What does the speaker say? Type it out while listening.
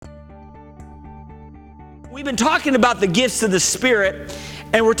We've been talking about the gifts of the Spirit,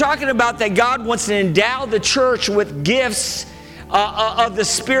 and we're talking about that God wants to endow the church with gifts of the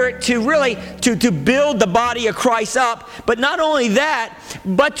Spirit to really to build the body of Christ up. But not only that,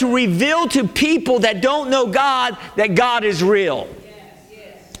 but to reveal to people that don't know God that God is real.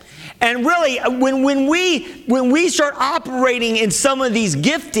 And really, when we start operating in some of these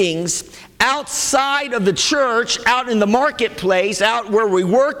giftings outside of the church, out in the marketplace, out where we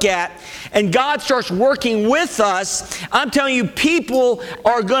work at, and God starts working with us, I'm telling you, people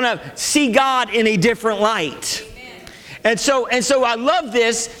are going to see God in a different light. And so I love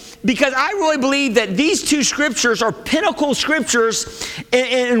this because I really believe that these two scriptures are pinnacle scriptures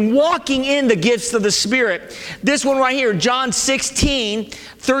in walking in the gifts of the Spirit. This one right here, John 16,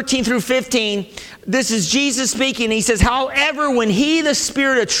 13 through 15, this is Jesus speaking. He says, however, when He, the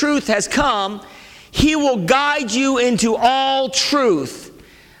Spirit of truth, has come, He will guide you into all truth.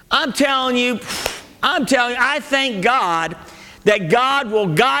 I'm telling you, I thank God that God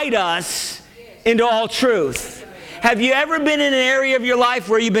will guide us into all truth. Have you ever been in an area of your life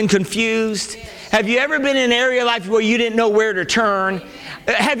where you've been confused? Have you ever been in an area of life where you didn't know where to turn?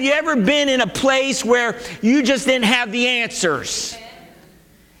 Have you ever been in a place where you just didn't have the answers?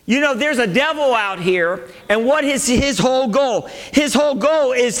 You know, there's a devil out here, and what is his whole goal? His whole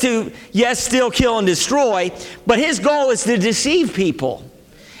goal is to, yes, steal, kill, and destroy, but his goal is to deceive people.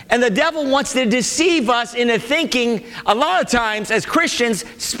 And the devil wants to deceive us into thinking, a lot of times as Christians,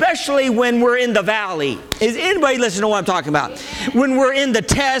 especially when we're in the valley. Is anybody listening to what I'm talking about? When we're in the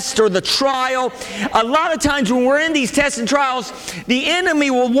test or the trial, a lot of times when we're in these tests and trials, the enemy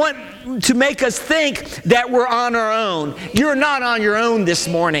will want to make us think that we're on our own. You're not on your own this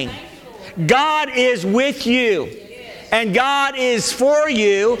morning. God is with you. And God is for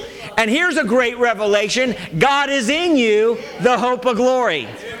you. And here's a great revelation. God is in you, the hope of glory.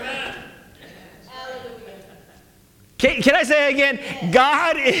 Can I say it again?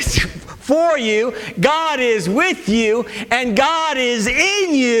 God is for you, God is with you, and God is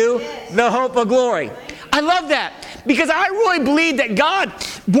in you, the hope of glory. I love that because I really believe that God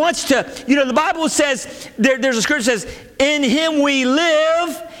wants to, you know, the Bible says, there's a scripture that says, in Him we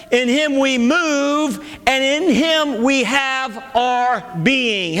live, in Him we move, and in Him we have our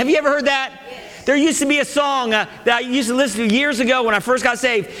being. Have you ever heard that? There used to be a song that I used to listen to years ago when I first got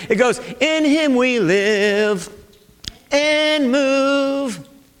saved. It goes, in Him we live and move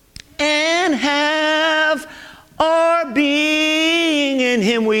and have our being. In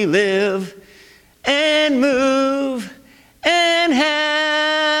Him we live and move and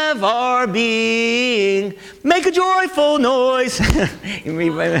have our being. Make a joyful noise.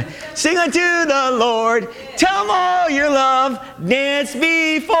 Sing unto the Lord. Tell Him all your love. Dance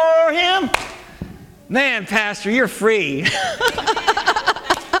before Him. Man, Pastor, you're free.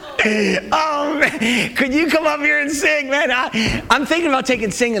 Oh, man. Could you come up here and sing, man? I'm thinking about taking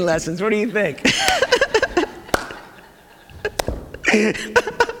singing lessons. What do you think?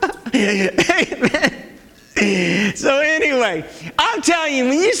 Amen. So anyway, I'm telling you,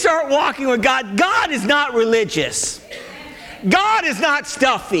 when you start walking with God, God is not religious. God is not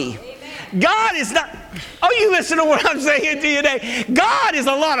stuffy. God is not... Oh, you listen to what I'm saying to you today. God is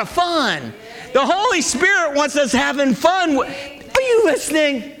a lot of fun. The Holy Spirit wants us having fun. Are you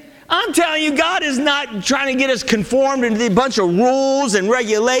listening? I'm telling you, God is not trying to get us conformed into a bunch of rules and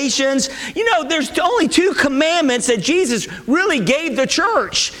regulations. You know, there's only 2 commandments that Jesus really gave the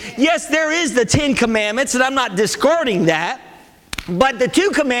church. Yes, there is the 10 commandments, and I'm not discarding that. But the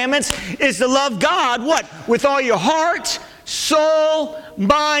 2 commandments is to love God, what? With all your heart, soul,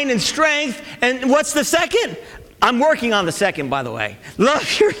 mind, and strength. And what's the second? I'm working on the second, by the way.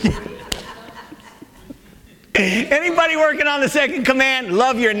 Love your... Anybody working on the second command?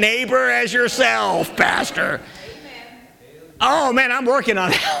 Love your neighbor as yourself, Pastor. Oh, man, I'm working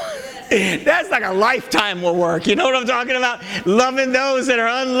on that. That's like a lifetime will work. You know what I'm talking about? Loving those that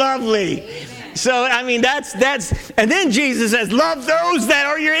are unlovely. So, I mean, that's, and then Jesus says, love those that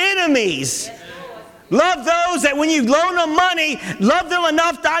are your enemies. Love those that when you loan them money, love them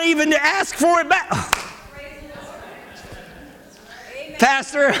enough not even to ask for it back.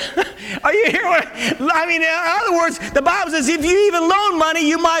 Pastor, are you hearing what I mean? In other words, the Bible says if you even loan money,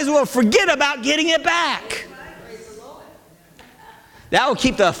 you might as well forget about getting it back. That will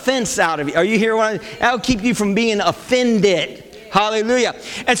keep the offense out of you. Are you hearing what that will keep you from being offended. Hallelujah.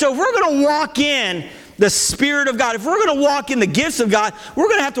 And so if we're going to walk in the Spirit of God, if we're going to walk in the gifts of God, we're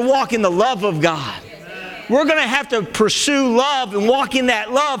going to have to walk in the love of God. We're going to have to pursue love and walk in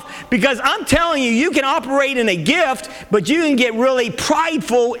that love, because I'm telling you, you can operate in a gift, but you can get really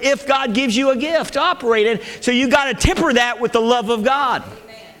prideful if God gives you a gift to operate in. So you got to temper that with the love of God.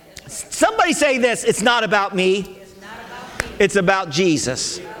 Somebody say this, it's not about me. It's about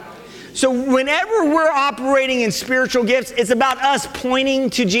Jesus. So whenever we're operating in spiritual gifts, it's about us pointing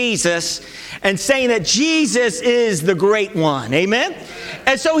to Jesus and saying that Jesus is the great one. Amen?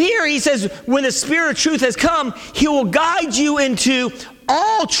 And so here he says, when the Spirit of truth has come, he will guide you into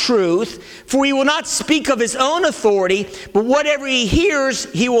all truth, for he will not speak of his own authority, but whatever he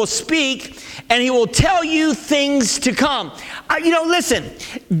hears, he will speak, and he will tell you things to come. Listen,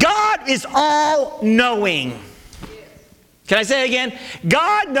 God is all-knowing. Can I say it again?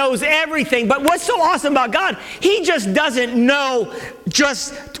 God knows everything, but what's so awesome about God, he just doesn't know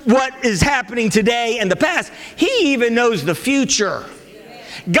just what is happening today and the past. He even knows the future.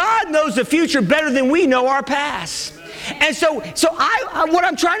 God knows the future better than we know our past. And so what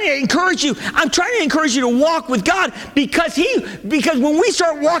I'm trying to encourage you, to walk with God because when we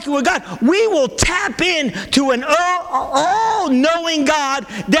start walking with God, we will tap into an all-knowing God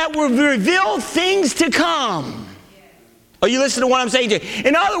that will reveal things to come. Are you listening to what I'm saying to you?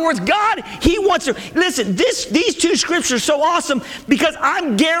 In other words, God, he wants to, listen, these two scriptures are so awesome because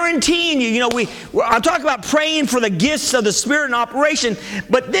I'm guaranteeing you, I'm talking about praying for the gifts of the Spirit in operation,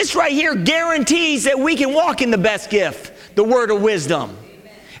 but this right here guarantees that we can walk in the best gift, the word of wisdom.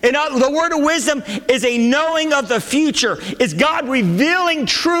 And the word of wisdom is a knowing of the future. It's God revealing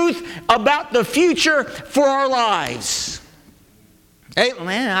truth about the future for our lives. Hey,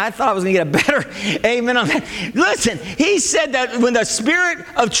 man, I thought I was going to get a better amen on that. Listen, he said that when the Spirit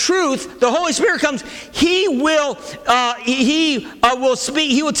of truth, the Holy Spirit comes, he will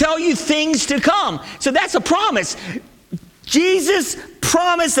speak. He will tell you things to come. So that's a promise. Jesus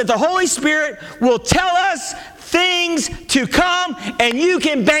promised that the Holy Spirit will tell us things to come, and you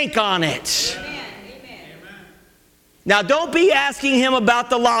can bank on it. Amen. Now, don't be asking him about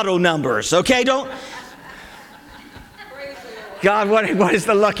the lotto numbers, okay? Don't. God, what is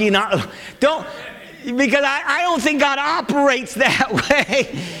the lucky not? Don't, because I don't think God operates that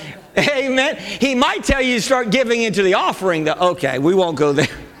way. Amen. He might tell you to start giving into the offering. Okay, we won't go there.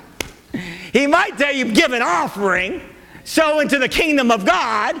 He might tell you give an offering, sow into the kingdom of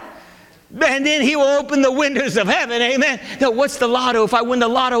God, and then he will open the windows of heaven. Amen. No, what's the lotto? If I win the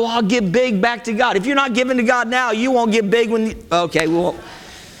lotto, I'll give big back to God. If you're not giving to God now, you won't give big when. Okay, we won't.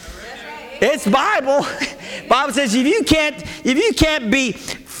 It's Bible. Bible says if you can't be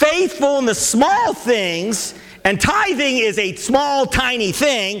faithful in the small things, and tithing is a small, tiny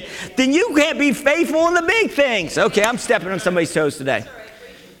thing, then you can't be faithful in the big things. Okay, I'm stepping on somebody's toes today.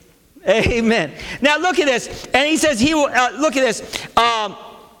 Amen. Now look at this. And he says he will, look at this.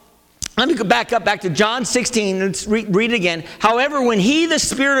 Let me go back to John 16. Let's read it again. However, when he, the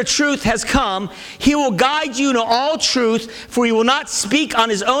Spirit of truth, has come, he will guide you into all truth, for he will not speak on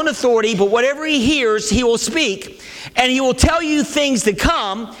his own authority, but whatever he hears, he will speak. And he will tell you things to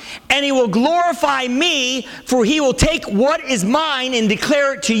come, and he will glorify me, for he will take what is mine and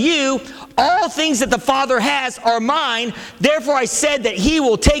declare it to you. All things that the Father has are mine. Therefore I said that he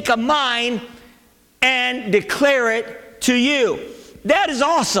will take of mine and declare it to you. That is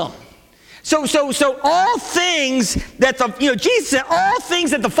awesome. So all things that Jesus said, all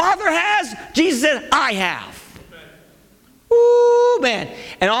things that the Father has, Jesus said, I have. Ooh, man.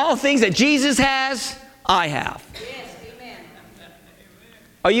 And all things that Jesus has, I have. Yes, amen.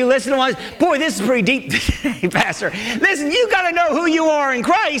 Are you listening to this? Boy, this is pretty deep today, Pastor. Listen, you got to know who you are in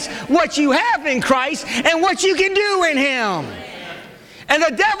Christ, what you have in Christ, and what you can do in him. And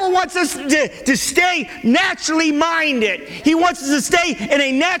the devil wants us to stay naturally minded. He wants us to stay in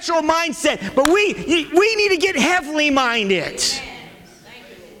a natural mindset. But we need to get heavenly minded.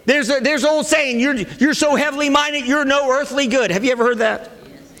 There's an old saying, you're so heavenly minded, you're no earthly good. Have you ever heard that?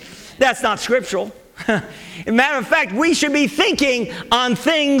 That's not scriptural. As a matter of fact, we should be thinking on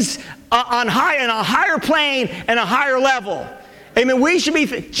things on a higher plane and a higher level. Amen. We should be.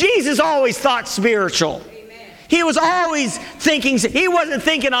 Jesus always thought spiritual. He was always thinking, he wasn't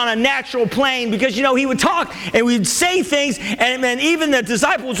thinking on a natural plane because, he would talk and we'd say things and even the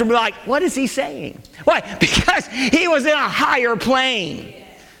disciples would be like, what is he saying? Why? Because he was in a higher plane.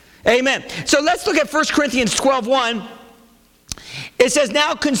 Amen. So let's look at 1 Corinthians 12:1. It says,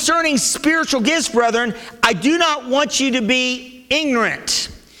 now concerning spiritual gifts, brethren, I do not want you to be ignorant.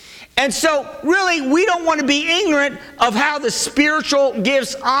 And so, really, we don't want to be ignorant of how the spiritual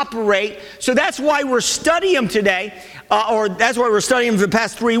gifts operate. So that's why we're studying them today, or that's why we're studying them for the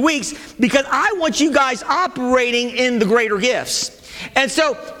past 3 weeks, because I want you guys operating in the greater gifts. And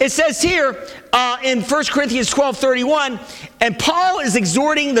so, it says here in 1 Corinthians 12:31, and Paul is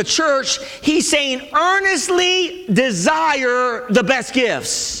exhorting the church, he's saying, earnestly desire the best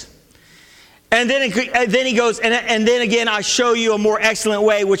gifts. And then he goes, and then again, I show you a more excellent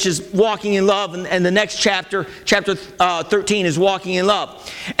way, which is walking in love. And the next chapter 13, is walking in love.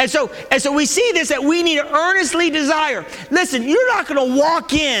 And so we see this, that we need to earnestly desire. Listen, you're not going to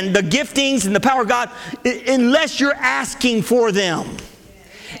walk in the giftings and the power of God unless you're asking for them,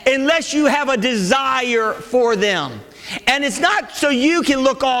 unless you have a desire for them. And it's not so you can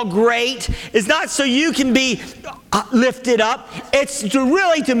look all great. It's not so you can be lifted up. It's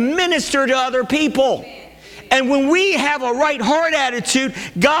to minister to other people. And when we have a right heart attitude,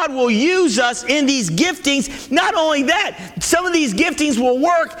 God will use us in these giftings. Not only that, some of these giftings will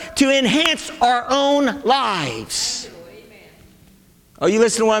work to enhance our own lives. Are you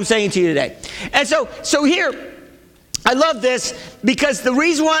listening to what I'm saying to you today? And so here, I love this because the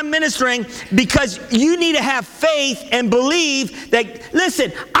reason why I'm ministering, because you need to have faith and believe that,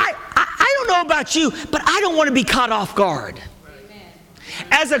 listen, I don't know about you, but I don't want to be caught off guard. Amen.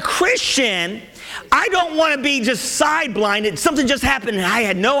 As a Christian, I don't want to be just side-blinded. Something just happened and I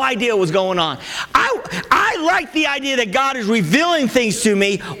had no idea what was going on. I like the idea that God is revealing things to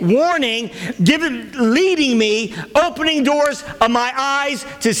me, warning, leading me, opening doors of my eyes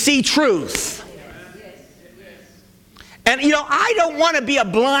to see truth. And, I don't want to be a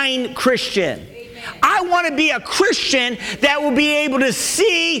blind Christian. I want to be a Christian that will be able to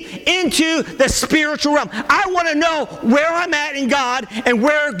see into the spiritual realm. I want to know where I'm at in God and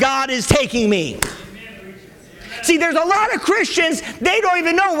where God is taking me. See, there's a lot of Christians, they don't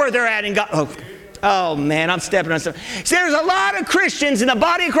even know where they're at in God. Oh man, I'm stepping on something. See, there's a lot of Christians in the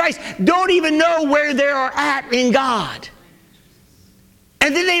body of Christ don't even know where they are at in God.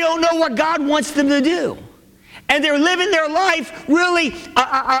 And then they don't know what God wants them to do. And they're living their life really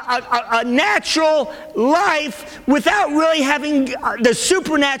a natural life without really having the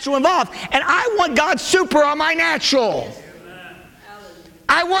supernatural involved. And I want God's super on my natural.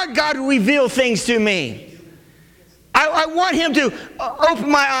 I want God to reveal things to me. I want Him to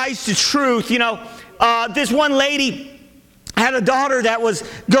open my eyes to truth. This one lady had a daughter that was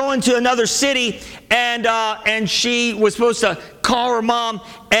going to another city, and she was supposed to call her mom,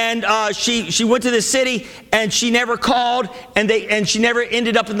 and she went to the city, and she never called, and she never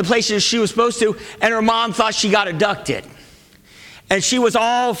ended up in the places she was supposed to, and her mom thought she got abducted. And she was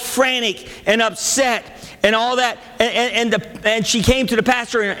all frantic and upset and all that, and she came to the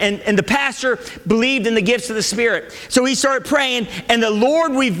pastor, and the pastor believed in the gifts of the Spirit. So he started praying, and the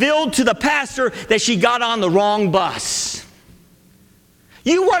Lord revealed to the pastor that she got on the wrong bus.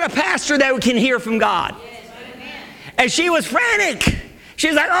 You want a pastor that can hear from God. Yes, and she was frantic.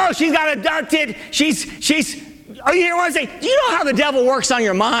 She's like, oh, she's got abducted. She's, oh, you hear what I'm saying? Do you know how the devil works on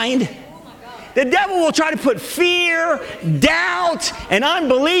your mind? The devil will try to put fear, doubt, and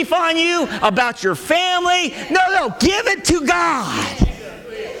unbelief on you about your family. No, give it to God.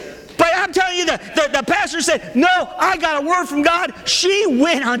 But I'm telling you, the pastor said, no, I got a word from God. She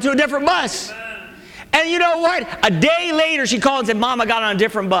went onto a different bus. And you know what? A day later, she called and said, Mom, I got on a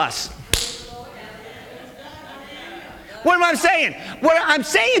different bus. What am I saying? What I'm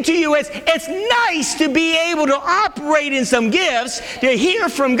saying to you is, it's nice to be able to operate in some gifts, to hear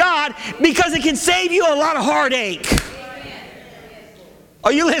from God, because it can save you a lot of heartache.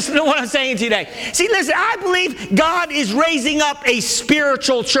 Are you listening to what I'm saying today? See, listen, I believe God is raising up a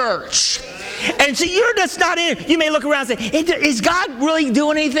spiritual church. And see, you're just not in it. You may look around and say, is God really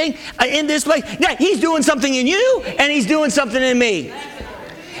doing anything in this place? Yeah, He's doing something in you, and He's doing something in me.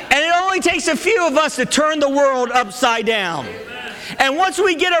 And it only takes a few of us to turn the world upside down. And once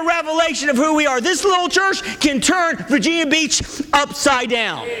we get a revelation of who we are, this little church can turn Virginia Beach upside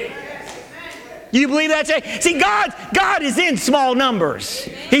down. You believe that today? See, God is in small numbers.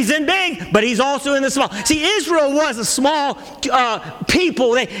 He's in big, but He's also in the small. See, Israel was a small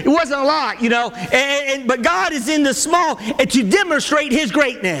people. It wasn't a lot, but God is in the small to demonstrate His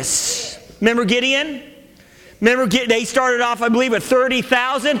greatness. Remember Gideon? They started off, I believe, at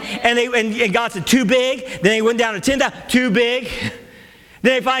 30,000, and God said, too big. Then they went down to 10,000, too big.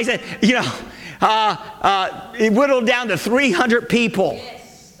 Then they finally said, it whittled down to 300 people.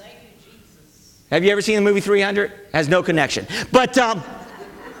 Yes, thank you, Jesus. Have you ever seen the movie 300? Has no connection. But, oh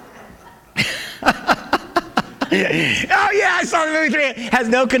yeah, I saw the movie 300. Has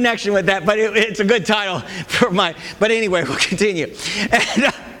no connection with that, but it's a good title for but anyway, we'll continue.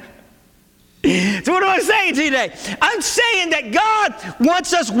 So what am I saying to you today? I'm saying that God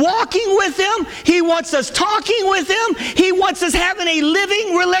wants us walking with Him. He wants us talking with Him. He wants us having a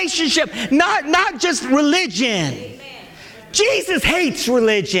living relationship, not just religion. Amen. Jesus hates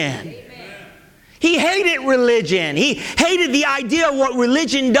religion. Amen. He hated religion. He hated the idea of what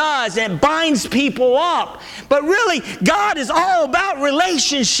religion does, and it binds people up. But really, God is all about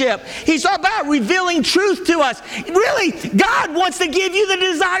relationship. He's all about revealing truth to us. Really, God wants to give you the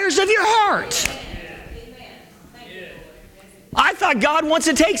desires of your heart. I thought God wants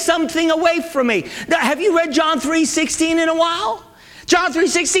to take something away from me. Now, have you read John 3:16 in a while? John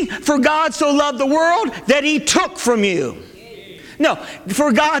 3:16, for God so loved the world that he took from you. No,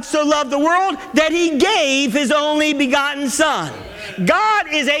 for God so loved the world that he gave his only begotten Son. God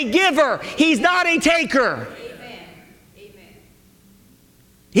is a giver. He's not a taker.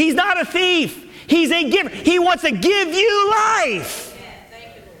 He's not a thief. He's a giver. He wants to give you life.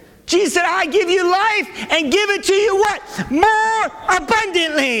 Jesus said, I give you life and give it to you what? More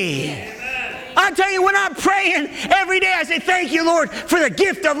abundantly. I tell you, when I'm praying every day, I say, thank you, Lord, for the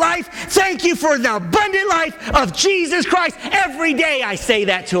gift of life. Thank you for the abundant life of Jesus Christ. Every day I say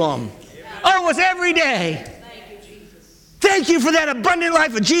that to him. Almost every day. Thank you for that abundant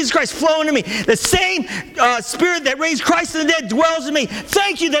life of Jesus Christ flowing to me. The same Spirit that raised Christ from the dead dwells in me.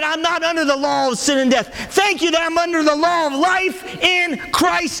 Thank you that I'm not under the law of sin and death. Thank you that I'm under the law of life in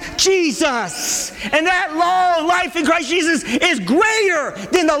Christ Jesus. And that law of life in Christ Jesus is greater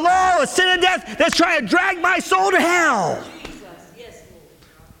than the law of sin and death that's trying to drag my soul to hell.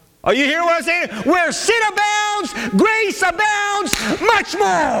 Are you hearing what I'm saying? Where sin abounds, grace abounds much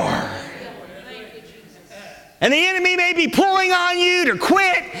more. And the enemy may be pulling on you to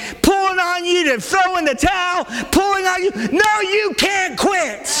quit, pulling on you to throw in the towel, pulling on you. No, you can't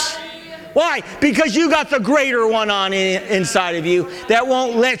quit. Why? Because you got the greater one on inside of you that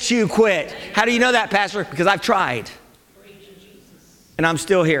won't let you quit. How do you know that, Pastor? Because I've tried. And I'm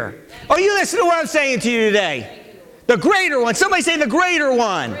still here. Are you listening to what I'm saying to you today? The greater one. Somebody say the greater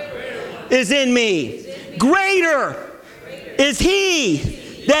one is in me. Greater is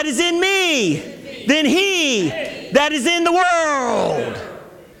he that is in me than he that is in the world.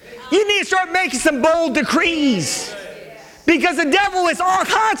 You need to start making some bold decrees. Because the devil is all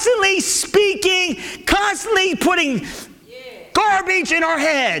constantly speaking, constantly putting garbage in our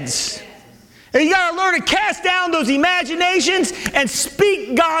heads. And you got to learn to cast down those imaginations and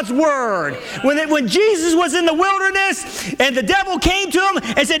speak God's word. When Jesus was in the wilderness and the devil came to him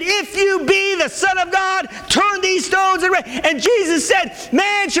and said, if you be the Son of God, turn these stones and and Jesus said,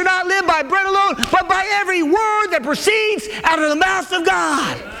 man should not live by bread alone, but by every word that proceeds out of the mouth of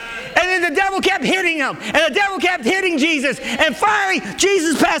God. And then the devil kept hitting him. And the devil kept hitting Jesus. And finally,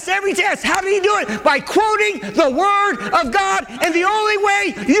 Jesus passed every test. How did he do it? By quoting the Word of God. And the only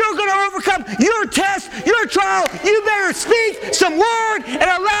way you're going to overcome your test, your trial, you better speak some Word and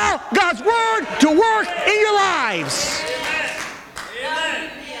allow God's Word to work in your lives. Amen.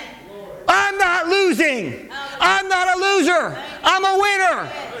 I'm not losing. I'm not a loser. I'm a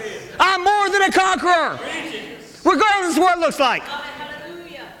winner. I'm more than a conqueror. Regardless of what it looks like.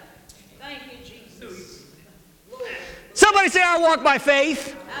 Somebody say, I walk by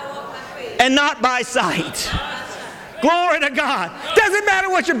faith and not by sight. Glory to God. Doesn't matter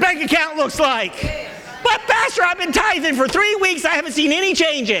what your bank account looks like. But Pastor, I've been tithing for 3 weeks. I haven't seen any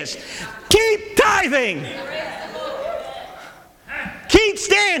changes. Keep tithing. Keep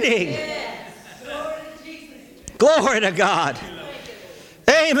standing. Glory to God.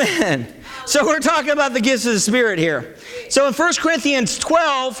 Amen. So we're talking about the gifts of the Spirit here. So in 1 Corinthians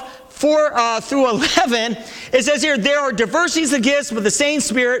 12, 4 through 11, it says here, there are diversities of gifts, but the same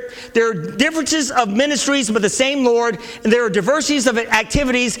Spirit. There are differences of ministries, but the same Lord. And there are diversities of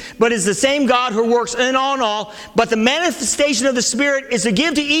activities, but it's the same God who works in all and all. But the manifestation of the Spirit is to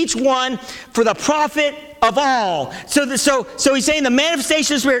give to each one for the profit of all. So he's saying the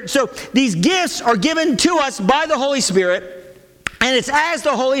manifestation of the Spirit. So these gifts are given to us by the Holy Spirit, and it's as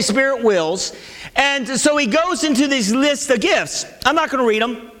the Holy Spirit wills. And so he goes into these lists of gifts. I'm not going to read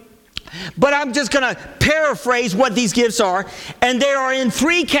them. But I'm just going to paraphrase what these gifts are. And they are in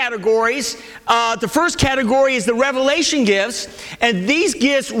 3 categories. The first category is the revelation gifts. And these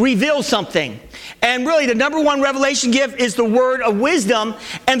gifts reveal something. And really, the number one revelation gift is the word of wisdom.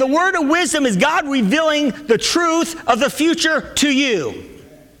 And the word of wisdom is God revealing the truth of the future to you.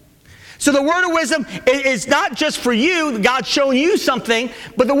 So the word of wisdom is not just for you, God's showing you something,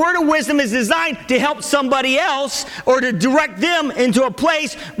 but the word of wisdom is designed to help somebody else or to direct them into a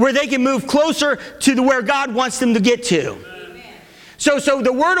place where they can move closer to where God wants them to get to. Amen. So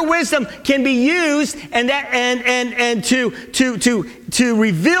the word of wisdom can be used and to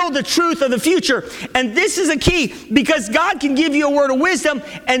reveal the truth of the future. And this is a key, because God can give you a word of wisdom,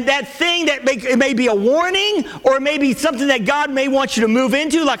 and that thing it may be a warning, or it may be something that God may want you to move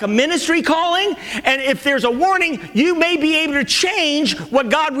into, like a ministry calling. And if there's a warning, you may be able to change what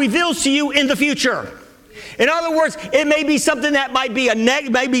God reveals to you in the future. In other words, it may be something that might be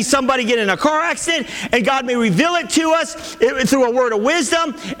maybe somebody getting in a car accident, and God may reveal it to us through a word of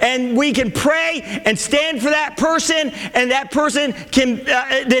wisdom, and we can pray and stand for that person, and that person can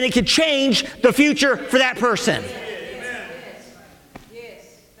then it can change the future for that person. Yes.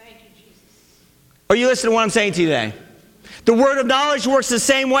 Yes. Thank you, Jesus. Are you listening to what I'm saying to you today? The word of knowledge works the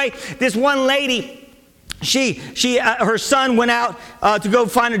same way. This one lady, her son went out to go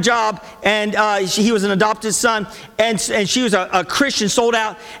find a job, and he was an adopted son, and she was a Christian, sold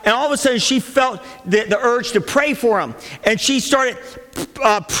out, and all of a sudden she felt the urge to pray for him, and she started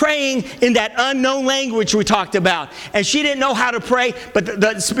praying in that unknown language we talked about. And she didn't know how to pray,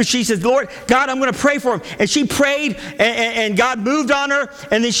 but she says, Lord, God, I'm going to pray for him. And she prayed, and God moved on her,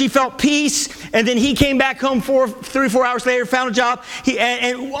 and then she felt peace. And then he came back home 3-4 hours later, found a job. She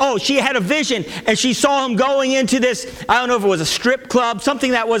had a vision, and she saw him going into this, I don't know if it was a strip club,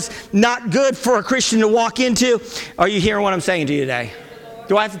 something that was not good for a Christian to walk into. Are you hearing what I'm saying to you today?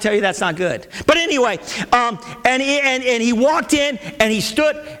 Do I have to tell you that's not good? But anyway, and he walked in, and he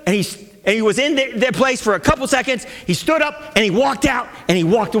stood, and he was in their place for a couple seconds. He stood up, and he walked out, and he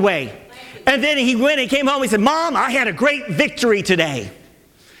walked away. And then he went and came home. He said, Mom, I had a great victory today.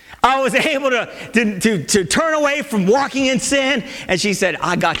 I was able to turn away from walking in sin. And she said,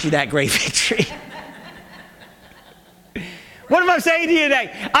 I got you that great victory. What am I saying to you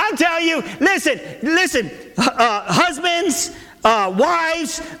today? I'll tell you, listen, husbands,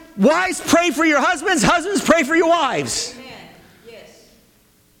 wives, pray for your husbands. Husbands, pray for your wives. Amen. Yes.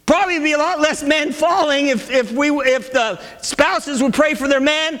 Probably be a lot less men falling if the spouses would pray for their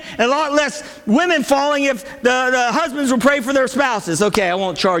men, and a lot less women falling if the husbands would pray for their spouses. Okay, I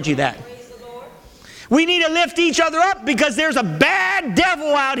won't charge you that. Praise the Lord. We need to lift each other up, because there's a bad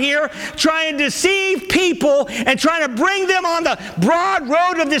devil out here trying to deceive people and trying to bring them on the broad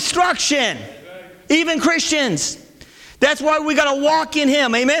road of destruction, even Christians. That's why we got to walk in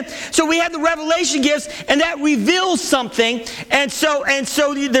him. Amen. So we have the revelation gifts, and that reveals something. And so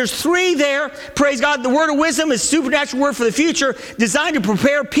there's 3 there. Praise God. The word of wisdom is supernatural word for the future, designed to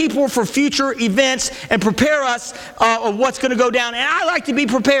prepare people for future events and prepare us of what's going to go down. And I like to be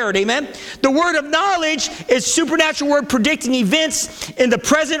prepared. Amen. The word of knowledge is supernatural word predicting events in the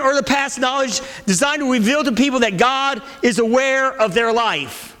present or the past, knowledge designed to reveal to people that God is aware of their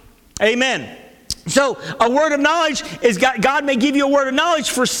life. Amen. So a word of knowledge is God may give you a word of knowledge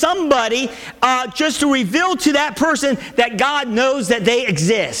for somebody just to reveal to that person that God knows that they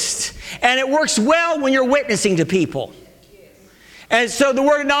exist. And it works well when you're witnessing to people. And so the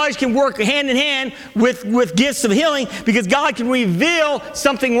word of knowledge can work hand in hand with gifts of healing, because God can reveal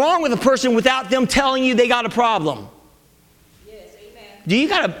something wrong with a person without them telling you they got a problem. Do you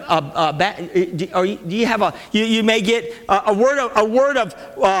got you may get a word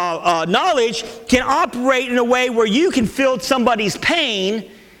of knowledge can operate in a way where you can feel somebody's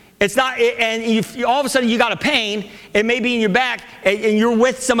pain. It's not, and all of a sudden you got a pain. It may be in your back, and you're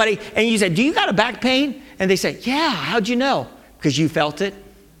with somebody, and you say, "Do you got a back pain?" And they say, "Yeah." How'd you know? Because you felt it.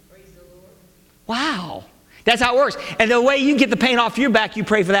 Praise the Lord. Wow, that's how it works. And the way you get the pain off your back, you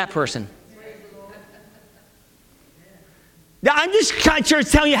pray for that person. Now, I'm just kind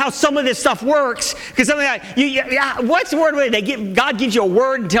of telling you how some of this stuff works, because something like, what's the word? God gives you a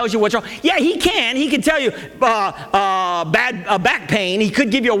word and tells you what's wrong. Yeah, He can tell you bad back pain. He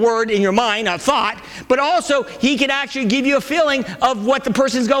could give you a word in your mind, a thought, but also He can actually give you a feeling of what the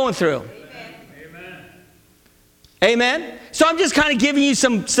person's going through. Amen. Amen. So I'm just kind of giving you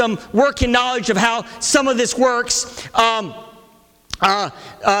some working knowledge of how some of this works.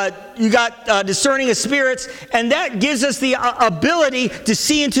 You got discerning of spirits, and that gives us the ability to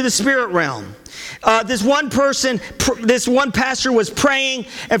see into the spirit realm. This one pastor was praying,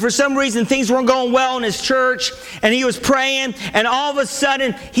 and for some reason things weren't going well in his church, and he was praying, and all of a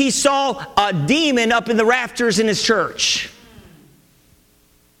sudden he saw a demon up in the rafters in his church.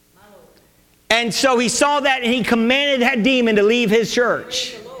 And so he saw that, and he commanded that demon to leave his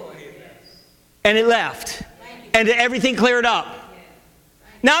church. And it left. And everything cleared up.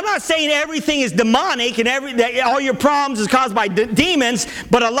 Now, I'm not saying everything is demonic and all your problems is caused by demons,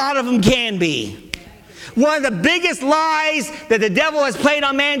 but a lot of them can be. One of the biggest lies that the devil has played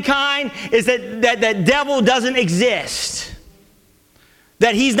on mankind is that the devil doesn't exist.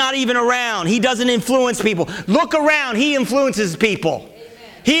 that he's not even around. He doesn't influence people. Look around. He influences people.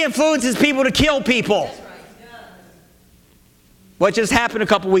 He influences people to kill people. What just happened a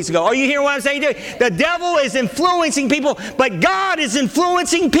couple weeks ago? Are you hearing what I'm saying? The devil is influencing people, but God is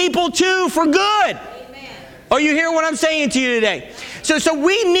influencing people too for good. Are you hearing what I'm saying to you today? So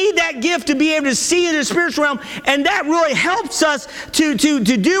we need that gift to be able to see in the spiritual realm, and that really helps us to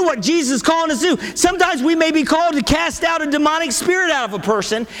do what Jesus is calling us to do. Sometimes we may be called to cast out a demonic spirit out of a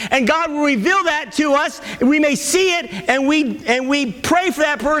person, and God will reveal that to us, and we may see it, and we pray for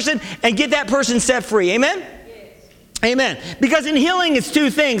that person and get that person set free. Amen? Amen. Because in healing, it's two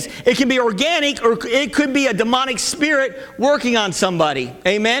things. It can be organic, or it could be a demonic spirit working on somebody.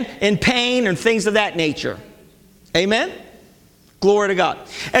 Amen? In pain and things of that nature. Amen? Glory to God.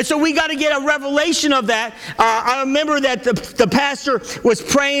 And so we got to get a revelation of that. I remember that the pastor was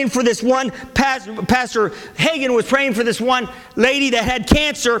praying for this one, Pastor Hagen was praying for this one lady that had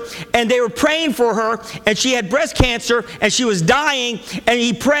cancer, and they were praying for her, and she had breast cancer, and she was dying, and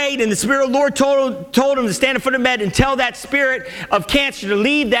he prayed, and the Spirit of the Lord told him to stand in front of the bed and tell that spirit of cancer to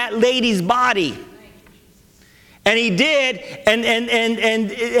leave that lady's body. And he did,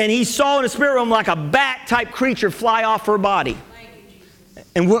 and he saw in the spirit realm like a bat-type creature fly off her body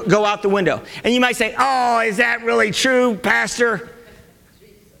and go out the window. And you might say, oh, is that really true, Pastor?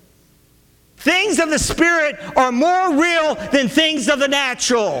 Things of the Spirit are more real than things of the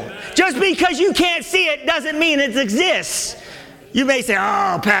natural. Just because you can't see it doesn't mean it exists. You may say,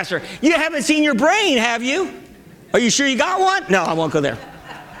 oh, Pastor, you haven't seen your brain, have you? Are you sure you got one? No, I won't go there.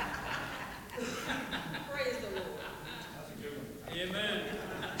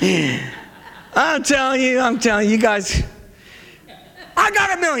 I'm telling you guys, I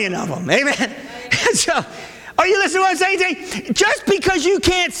got a million of them. Amen. So, are you listening to what I'm saying today? Just because you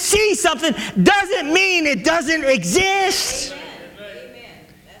can't see something doesn't mean it doesn't exist.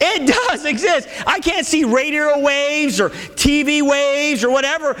 It does exist. I can't see radio waves or TV waves or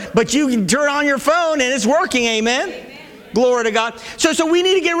whatever, but you can turn on your phone and it's working. Amen. Glory to God. So we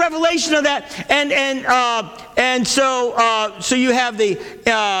need to get a revelation of that, and so you have the.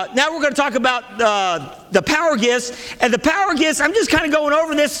 Now we're going to talk about the power gifts, and the power gifts. I'm just kind of going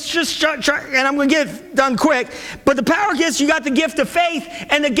over this, and I'm going to get it done quick. But the power gifts, you got the gift of faith,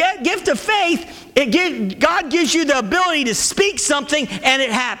 and the gift of faith, God gives you the ability to speak something, and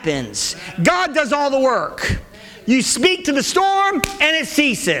it happens. God does all the work. You speak to the storm, and it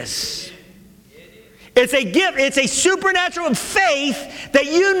ceases. It's a gift. It's a supernatural faith that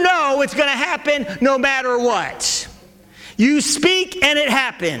you know it's going to happen no matter what. You speak and it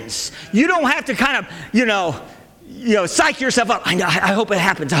happens. You don't have to kind of, psych yourself up. I hope it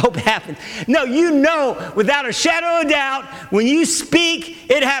happens. I hope it happens. No, you know without a shadow of doubt, when you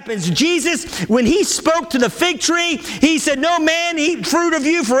speak, it happens. Jesus, when he spoke to the fig tree, he said, no man eat fruit of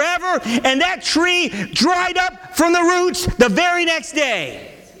you forever. And that tree dried up from the roots the very next day.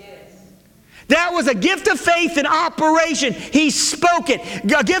 That was a gift of faith in operation. He spoke it.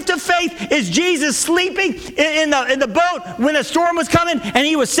 A gift of faith is Jesus sleeping in the boat when a storm was coming, and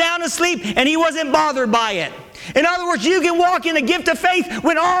he was sound asleep, and he wasn't bothered by it. In other words, you can walk in the gift of faith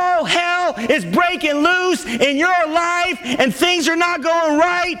when all hell is breaking loose in your life, and things are not going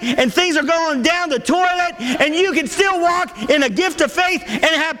right, and things are going down the toilet, and you can still walk in a gift of faith and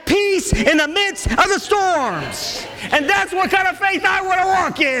have peace in the midst of the storms. And that's what kind of faith I want to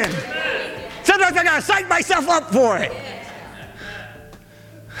walk in. Sometimes I got to psych myself up for it.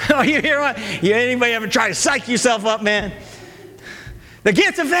 Oh, you hear what? Anybody ever try to psych yourself up, man? The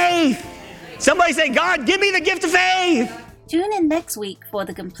gift of faith. Somebody say, God, give me the gift of faith. Tune in next week for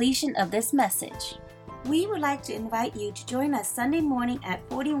the completion of this message. We would like to invite you to join us Sunday morning at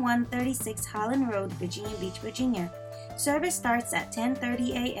 4136 Holland Road, Virginia Beach, Virginia. Service starts at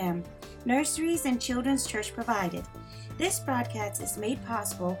 10:30 a.m. Nurseries and Children's Church provided. This broadcast is made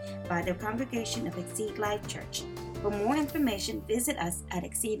possible by the congregation of Exceed Life Church. For more information, visit us at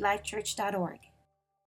exceedlifechurch.org.